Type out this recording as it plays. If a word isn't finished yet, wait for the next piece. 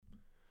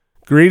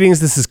Greetings,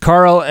 this is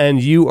Carl,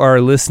 and you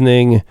are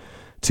listening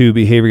to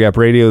Behavior Gap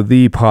Radio,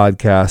 the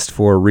podcast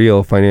for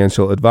real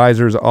financial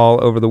advisors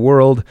all over the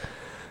world.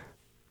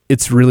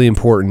 It's really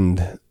important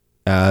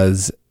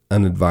as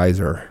an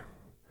advisor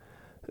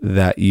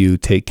that you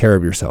take care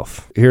of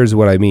yourself. Here's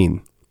what I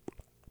mean.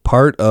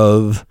 Part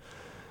of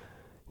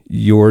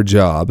your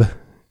job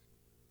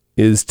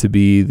is to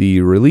be the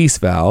release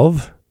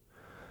valve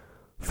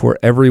for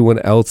everyone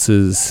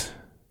else's.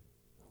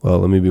 Well,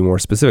 let me be more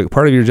specific.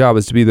 Part of your job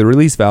is to be the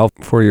release valve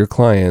for your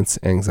client's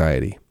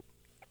anxiety.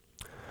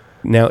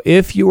 Now,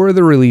 if you are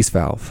the release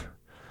valve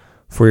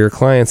for your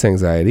client's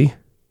anxiety,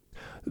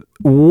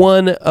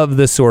 one of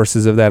the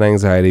sources of that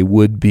anxiety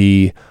would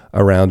be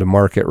around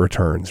market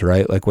returns,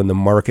 right? Like when the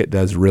market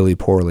does really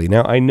poorly.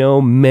 Now, I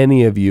know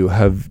many of you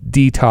have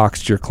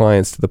detoxed your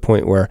clients to the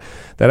point where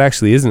that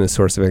actually isn't a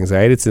source of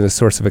anxiety. It's a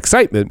source of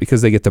excitement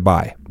because they get to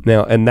buy.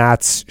 Now, and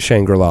that's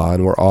Shangri-La,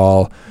 and we're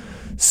all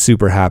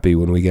super happy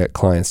when we get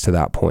clients to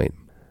that point.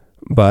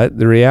 But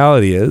the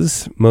reality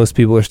is most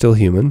people are still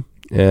human,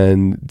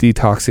 and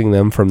detoxing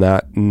them from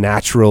that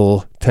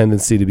natural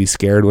tendency to be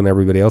scared when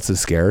everybody else is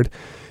scared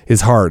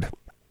is hard.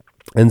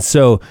 And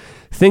so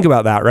think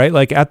about that, right?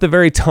 Like at the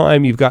very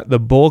time you've got the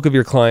bulk of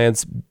your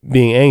clients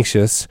being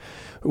anxious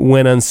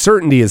when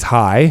uncertainty is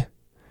high.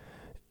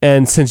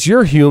 And since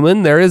you're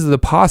human, there is the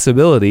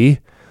possibility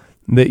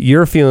that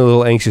you're feeling a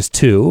little anxious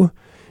too.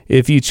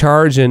 If you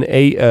charge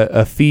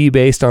a fee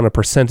based on a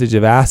percentage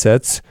of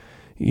assets,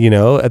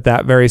 at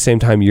that very same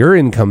time, your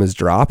income is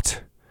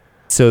dropped.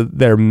 So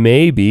there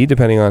may be,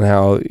 depending on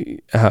how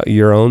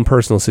your own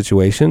personal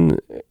situation,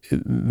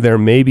 there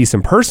may be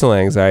some personal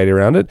anxiety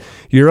around it.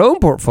 Your own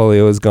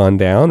portfolio has gone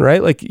down,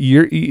 right? Like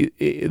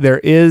there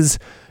is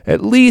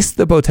at least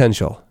the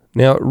potential.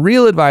 Now,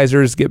 real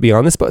advisors get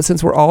beyond this, but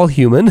since we're all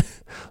human,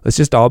 let's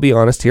just all be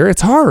honest here,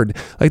 it's hard.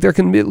 Like there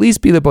can at least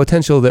be the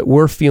potential that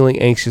we're feeling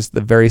anxious at the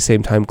very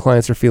same time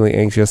clients are feeling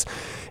anxious,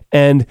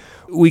 and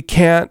we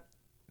can't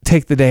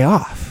take the day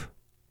off.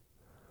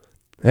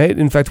 Right?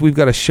 In fact, we've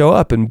got to show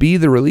up and be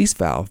the release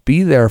valve,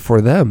 be there for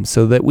them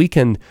so that we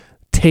can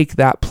take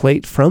that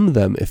plate from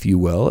them, if you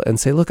will, and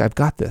say, look, I've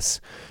got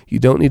this. You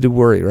don't need to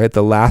worry, right?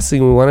 The last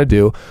thing we want to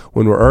do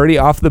when we're already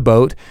off the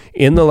boat,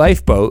 in the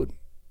lifeboat,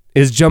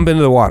 is jump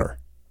into the water.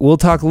 We'll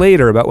talk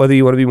later about whether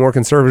you want to be more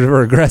conservative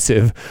or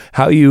aggressive,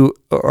 how you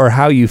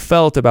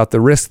felt about the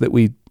risk that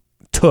we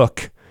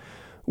took.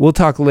 We'll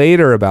talk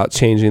later about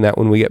changing that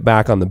when we get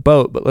back on the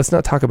boat, but let's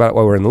not talk about it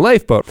while we're in the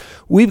lifeboat.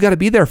 We've got to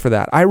be there for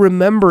that. I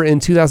remember in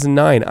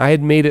 2009, I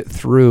had made it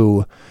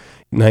through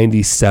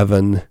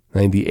 97,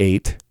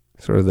 98,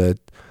 sort of the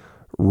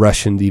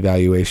Russian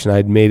devaluation.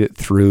 I'd made it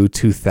through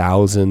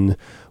 2000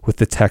 with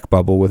the tech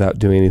bubble without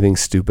doing anything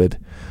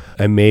stupid.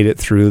 I made it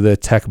through the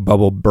tech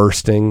bubble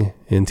bursting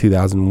in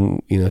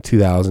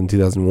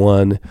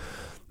 2001.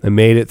 I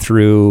made it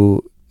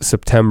through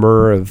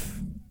September of,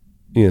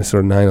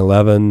 sort of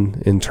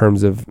 9/11 in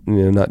terms of,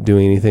 not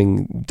doing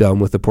anything dumb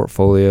with the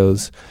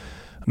portfolios.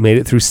 I made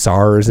it through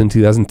SARS in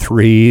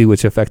 2003,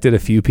 which affected a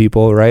few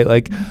people, right?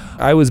 Like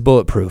I was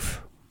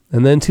bulletproof.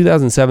 And then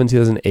 2007,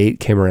 2008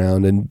 came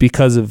around, and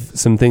because of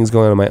some things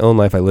going on in my own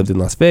life, I lived in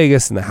Las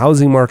Vegas and the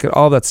housing market,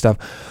 all that stuff.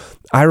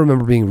 I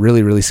remember being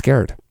really, really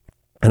scared.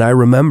 And I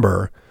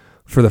remember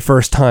for the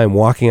first time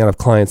walking out of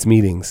clients'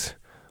 meetings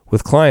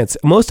with clients.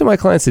 Most of my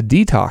clients had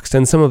detoxed,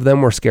 and some of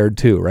them were scared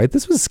too, right?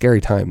 This was a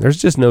scary time.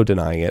 There's just no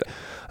denying it.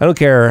 I don't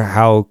care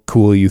how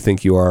cool you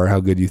think you are,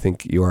 how good you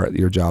think you are at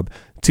your job.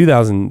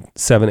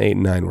 2007, 8,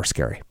 and 9 were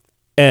scary.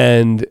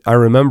 And I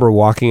remember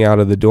walking out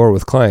of the door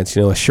with clients,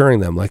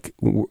 assuring them like,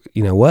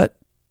 what?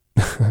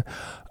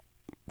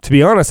 To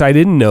be honest, I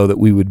didn't know that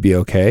we would be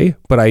okay,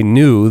 but I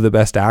knew the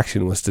best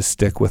action was to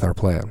stick with our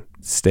plan.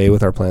 Stay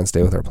with our plan,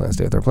 stay with our plan,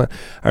 stay with our plan.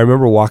 I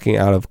remember walking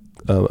out of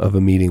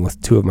a meeting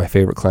with two of my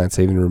favorite clients.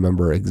 I even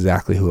remember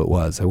exactly who it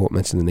was. I won't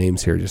mention the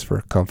names here just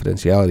for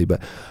confidentiality,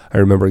 but I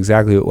remember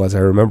exactly who it was.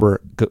 I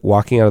remember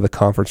walking out of the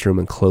conference room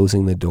and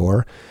closing the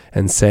door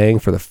and saying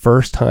for the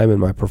first time in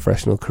my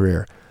professional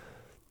career,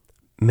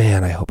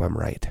 man, I hope I'm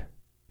right.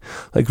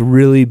 Like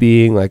really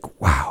being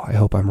like, wow, I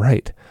hope I'm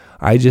right.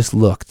 I just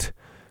looked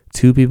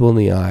two people in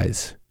the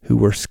eyes who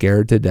were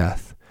scared to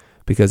death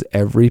because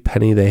every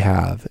penny they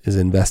have is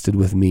invested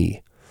with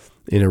me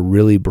in a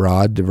really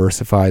broad,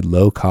 diversified,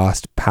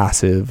 low-cost,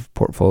 passive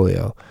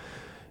portfolio.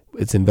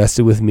 It's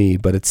invested with me,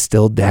 but it's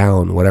still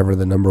down, whatever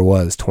the number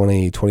was,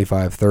 20,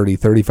 25, 30,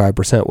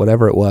 35%,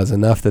 whatever it was,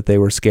 enough that they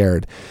were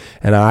scared.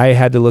 And I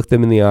had to look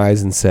them in the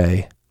eyes and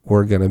say,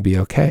 we're going to be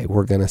okay.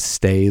 We're going to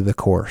stay the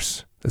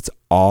course. That's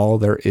all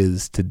there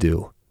is to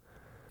do.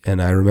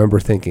 And I remember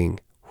thinking,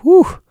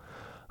 whew,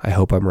 I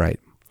hope I'm right.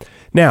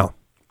 Now,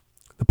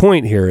 the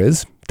point here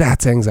is,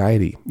 that's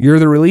anxiety. You're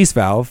the release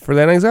valve for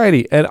that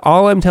anxiety. And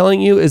all I'm telling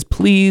you is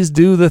please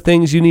do the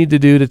things you need to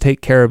do to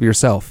take care of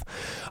yourself.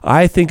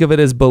 I think of it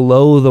as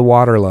below the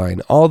waterline.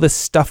 All this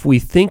stuff we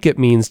think it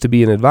means to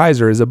be an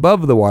advisor is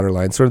above the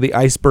waterline, sort of the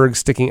iceberg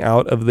sticking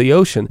out of the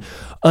ocean.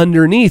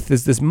 Underneath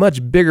is this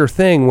much bigger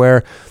thing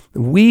where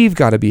we've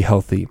got to be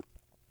healthy.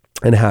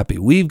 and happy.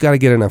 We've got to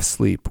get enough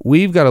sleep.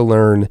 We've got to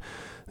learn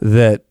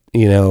that,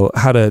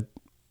 how to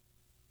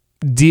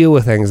deal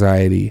with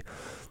anxiety.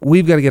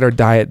 We've got to get our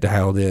diet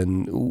dialed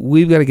in.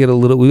 We've got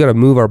to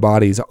move our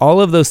bodies. All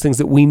of those things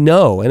that we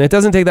know. And it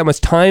doesn't take that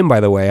much time,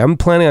 by the way. I'm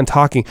planning on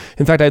talking.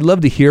 In fact, I'd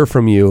love to hear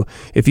from you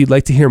if you'd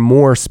like to hear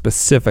more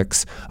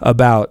specifics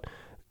about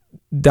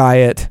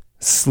diet,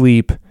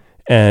 sleep,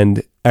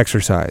 and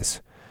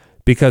exercise.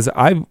 Because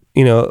I've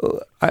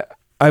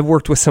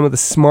worked with some of the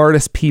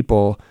smartest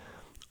people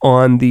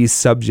on these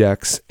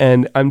subjects,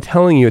 and I'm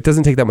telling you, it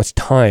doesn't take that much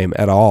time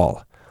at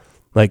all.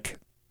 Like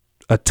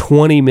a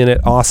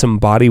 20-minute awesome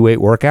body weight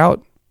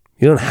workout.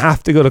 You don't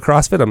have to go to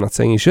CrossFit. I'm not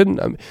saying you shouldn't.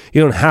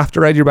 You don't have to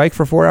ride your bike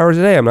for 4 hours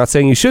a day. I'm not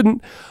saying you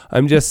shouldn't.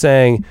 I'm just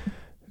saying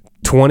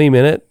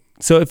 20-minute.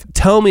 So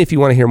tell me if you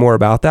want to hear more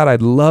about that.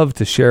 I'd love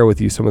to share with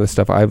you some of the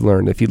stuff I've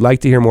learned. If you'd like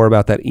to hear more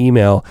about that,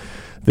 email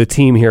the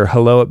team here,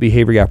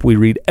 hello@Behavior Gap. We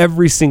read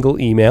every single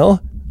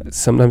email.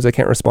 Sometimes I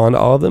can't respond to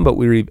all of them, but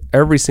we read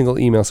every single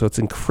email, so it's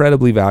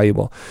incredibly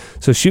valuable.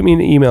 So shoot me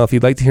an email if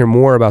you'd like to hear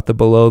more about the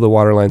below the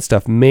waterline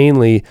stuff,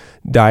 mainly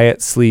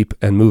diet, sleep,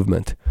 and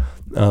movement.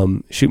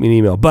 Shoot me an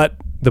email. But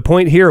the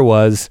point here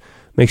was,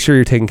 make sure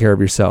you're taking care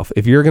of yourself.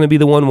 If you're going to be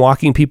the one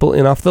walking people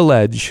in off the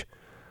ledge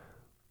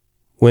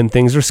when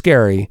things are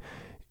scary,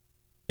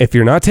 if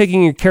you're not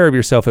taking care of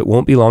yourself, it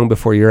won't be long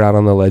before you're out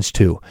on the ledge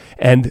too.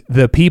 And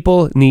the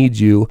people need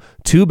you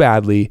too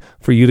badly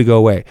for you to go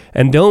away.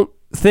 And don't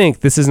think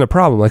this isn't a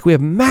problem. Like, we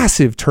have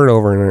massive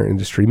turnover in our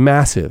industry,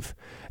 massive.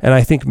 And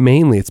I think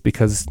mainly it's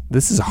because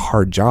this is a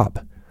hard job.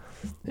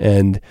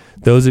 And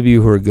those of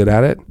you who are good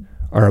at it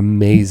are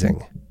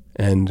amazing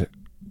and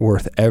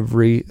worth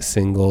every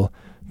single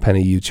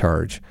penny you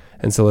charge.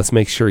 And so let's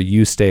make sure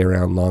you stay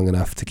around long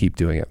enough to keep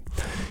doing it.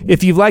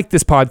 If you've liked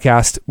this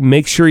podcast,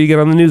 make sure you get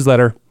on the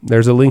newsletter.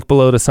 There's a link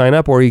below to sign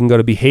up, or you can go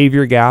to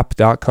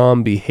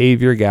behaviorgap.com,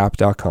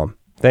 behaviorgap.com.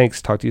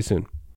 Thanks. Talk to you soon.